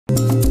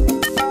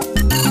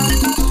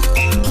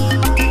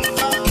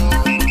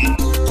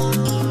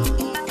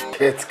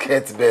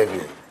Kate,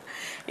 baby.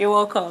 You're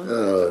welcome.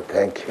 Oh,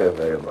 thank you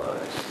very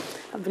much.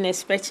 I've been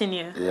expecting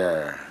you.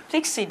 Yeah.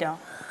 Please sit down.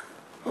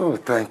 Oh,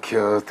 thank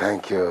you.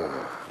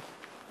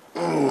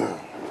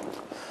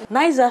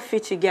 Nice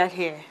outfit you got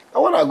here.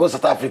 When I go to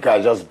South Africa,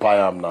 I just buy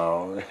them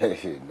now.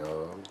 You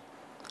know.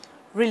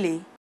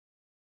 Really?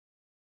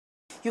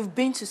 You've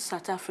been to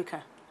South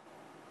Africa?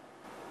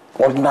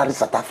 Ordinary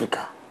South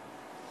Africa.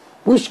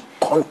 Which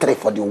country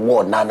for the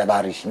world now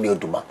never reached me,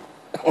 Oduma?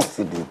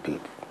 See this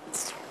babe.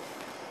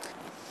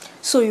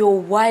 So you're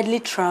widely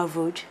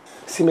traveled?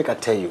 See, make I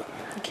tell you.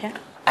 Okay.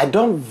 I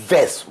don't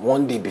vex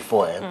one day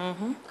before.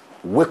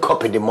 Wake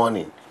up in the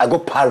morning. I go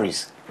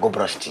Paris, go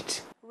brush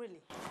teeth.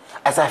 Really?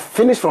 As I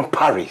finish from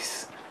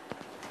Paris,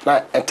 now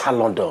I enter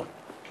London,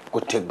 go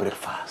take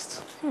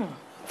breakfast.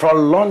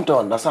 From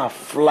London, that's how I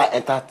fly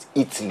enter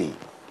Italy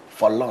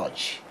for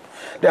lunch.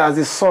 There's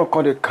this song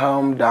called the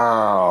Calm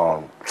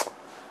Down.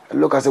 I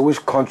look and say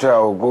which country I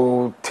will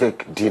go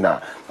take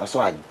dinner. That's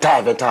why I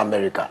dive into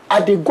America.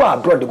 And they go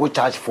abroad, they go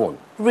charge phone.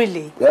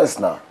 Really? Yes,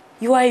 now.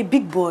 You are a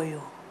big boy.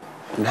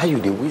 Now you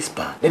they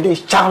whisper. Then they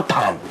shout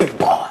out, big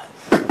boy,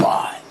 big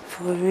boy.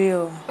 For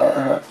real?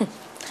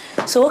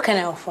 So what can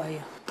I offer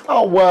you?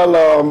 Oh,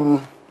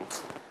 well,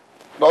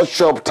 not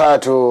shop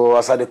title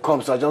as I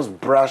come, so I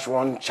just brush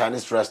one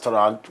Chinese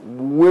restaurant,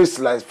 waste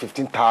like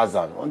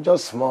 15,000 on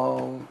just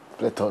small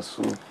plate of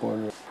soup.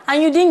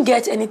 And you didn't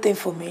get anything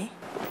for me?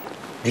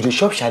 You did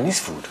shop Chinese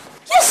food?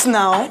 Yes,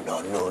 now. I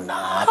don't know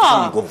now.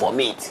 Huh. You go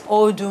vomit.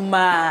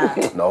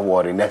 Oduma. Don't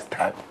worry, next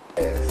time.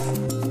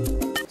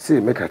 Yes. See,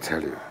 make I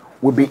tell you,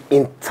 we'll be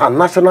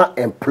international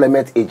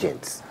employment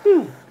agents.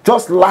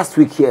 Just last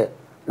week here,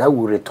 now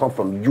we return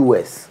from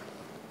US,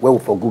 where we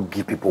for go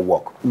give people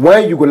work.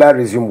 When you go like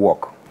resume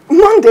work?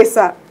 Monday,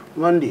 sir.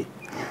 Monday.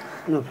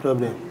 No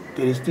problem.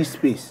 There is still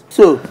space.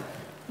 So,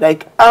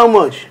 like, how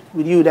much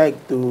would you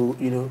like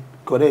to,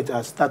 correct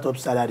as startup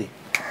salary?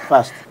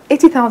 Fast.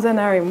 80,000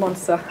 naira a month,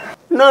 sir.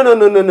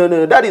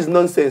 No. That is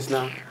nonsense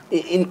now.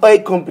 In oil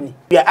company,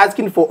 we are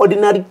asking for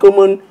ordinary,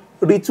 common,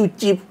 little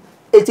cheap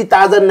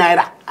 80,000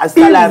 naira as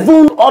salary.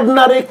 Even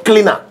ordinary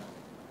cleaner,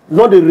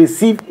 not they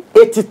receive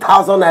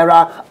 80,000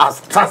 naira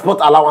as transport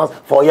allowance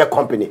for your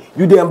company.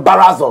 You they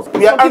embarrass us.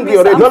 We are angry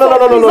already.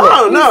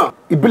 No.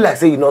 It be like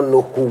say you don't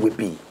know who we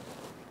be.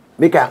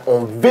 Make I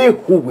unveil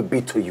who we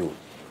be to you.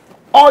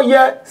 All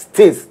your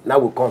states now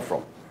will come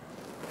from.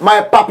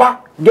 My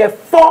papa get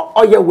 4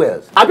 oil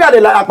wells. I be at the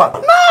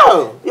Akpan.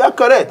 No, you are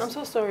correct. I'm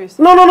so sorry,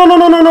 sir.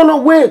 No.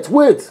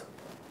 Wait.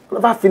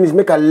 Never finish.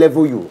 Make I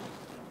level you.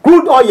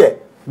 Crude oil,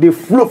 they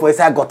flow for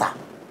inside gutter.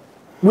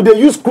 We they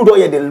use crude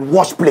oil, they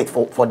wash plate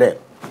for them.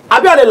 I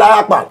be at the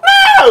Akpan.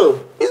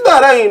 No, it's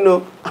not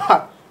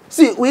right,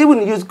 See, we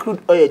even use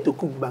crude oil to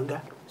cook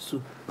banga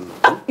soup.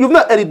 You've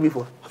not heard it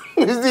before.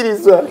 You see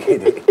this one?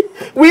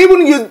 We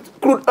even use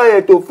crude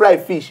oil to fry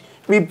fish.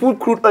 We put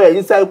crude oil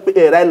inside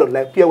nylon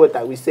like pure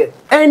water, we sell.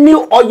 Any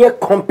oil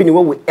company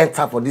when we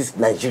enter for this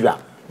Nigeria,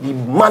 the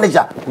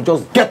manager will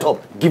just get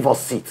up, give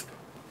us seat.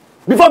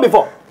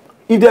 Before,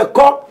 if they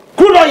call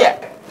crude oil,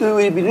 we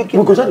will be looking.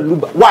 We go to the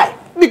look back. Why?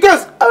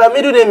 Because our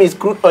middle name is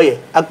crude oil.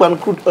 Akpan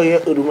crude oil,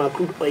 Oduma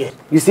crude oil.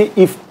 You see,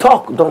 if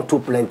talk don't too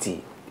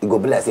plenty, it go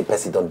be like say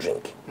person don't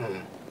drink.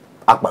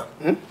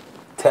 Akpan,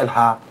 tell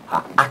her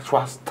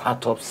actual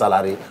startup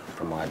salary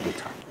from our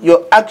data.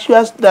 Your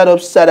actual startup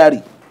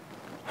salary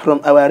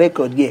from our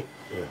record here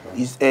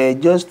is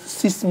just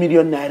 6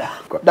 million naira.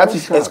 That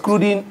is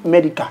excluding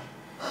medical,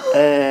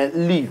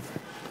 leave,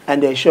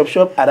 and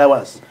shop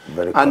allowance.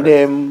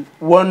 And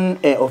one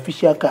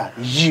official car,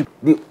 Jeep.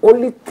 The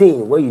only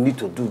thing what you need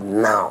to do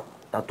now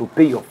is to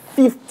pay your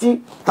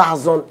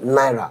 50,000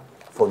 naira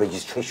for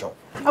registration.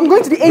 I'm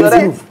going to the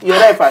ATM. Your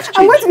life has changed.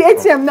 I'm going to the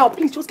ATM now.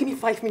 Please, just give me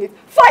 5 minutes.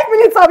 5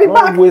 minutes, I'll be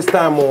back. Don't waste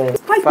time on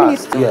 5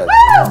 minutes. Yes.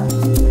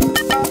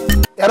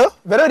 Hello,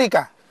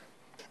 Veronica.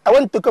 I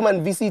want to come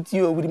and visit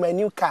you with my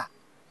new car.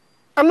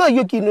 I'm not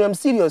joking, no, I'm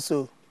serious.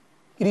 So,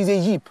 it is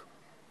a Jeep.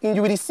 And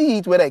you will see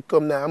it when I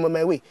come now. I'm on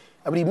my way.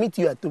 I will meet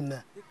you at home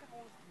now.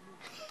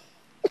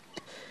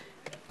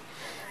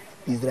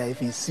 This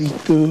drive is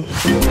sweet too.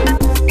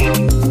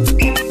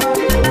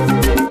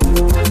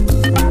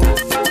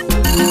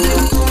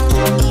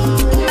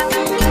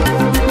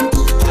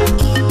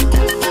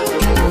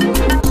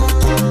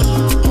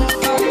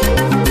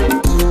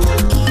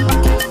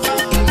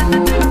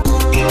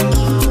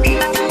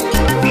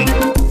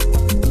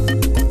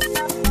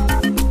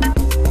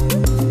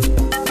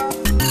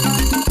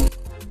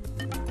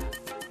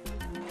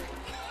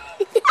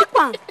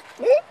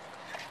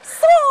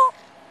 So,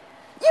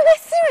 you were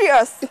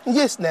serious?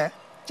 Yes, nah.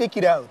 Check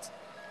it out.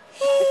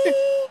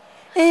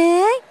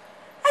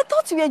 I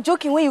thought you were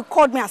joking when you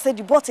called me and said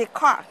you bought a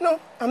car. No,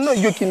 I'm not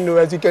joking, no,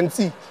 as you can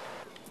see.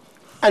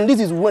 And this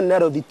is one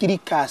out of the 3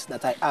 cars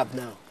that I have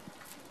now.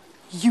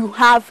 You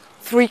have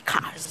 3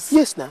 cars?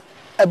 Yes, nah.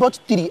 I bought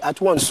 3 at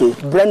once, so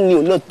brand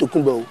new, not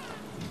Tokumbo.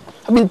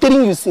 I've been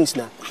telling you since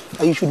now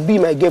that you should be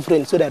my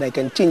girlfriend so that I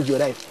can change your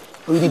life.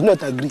 But you did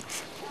not agree.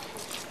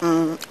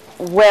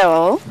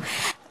 Well,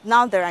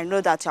 now that I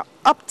know that you're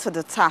up to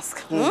the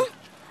task,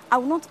 I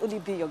will not only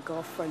be your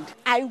girlfriend,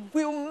 I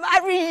will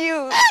marry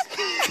you.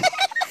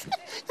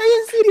 Are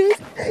you serious?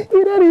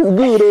 That is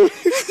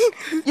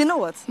good. You know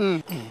what?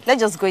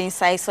 Let's just go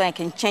inside so I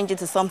can change it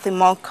to something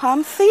more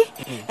comfy.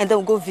 And then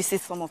we'll go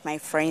visit some of my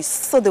friends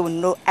so they will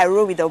know I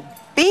roll with a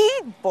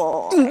big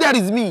boy. That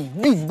is me,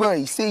 big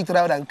boy. Say it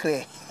loud and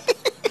clear.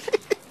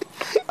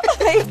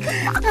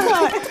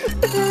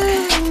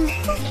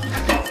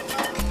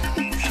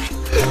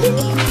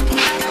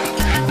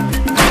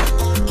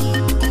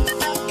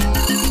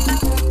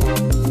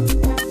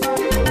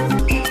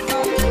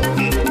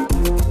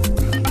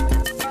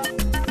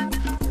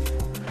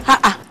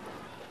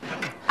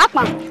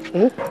 Akpan,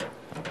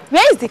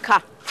 where is the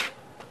car?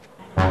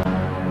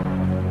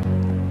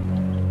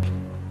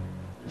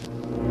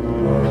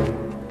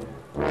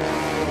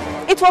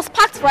 It was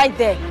parked right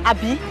there,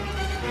 Abi.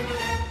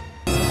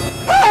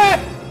 Hey!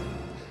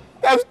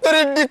 I'm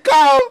stealing the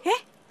cow. Eh?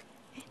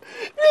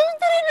 I'm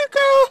stealing the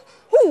cow.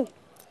 Who?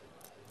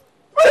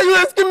 Why are you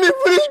asking me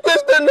foolish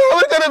question now?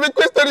 What kind of a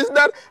question is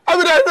that? How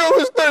would I know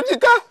who stole the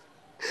cow?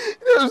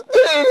 I'm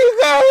stealing the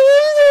cow.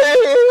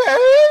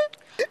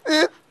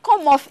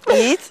 Come off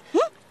it.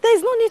 There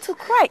is no need to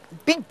cry.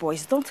 Big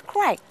boys don't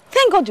cry.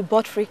 Thank God you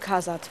bought 3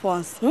 cars at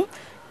once.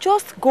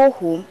 Just go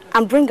home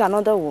and bring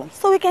another one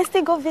so we can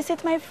still go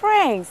visit my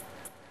friends.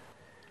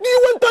 Do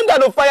you want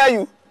thunder to fire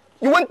you?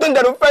 You want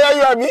thunder to fire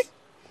you, Abi?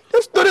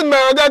 You stole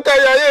my other car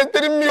here and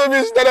telling me of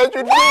this that I should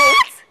do.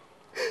 What?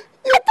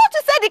 I thought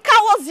you said the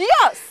car was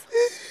yours.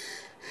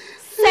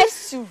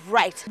 Serves you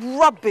right.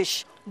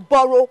 Rubbish.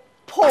 Borrow.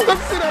 Pole.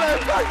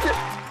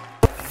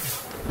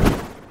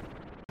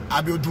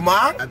 Akpan and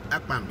Oduma and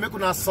Akpan. Make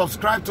una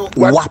subscribe to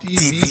What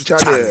TV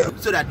channel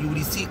so that you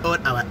will see all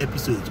our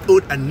episodes,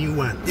 old and new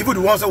ones. Even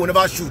the ones that we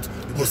never shoot,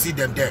 you will see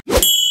them there.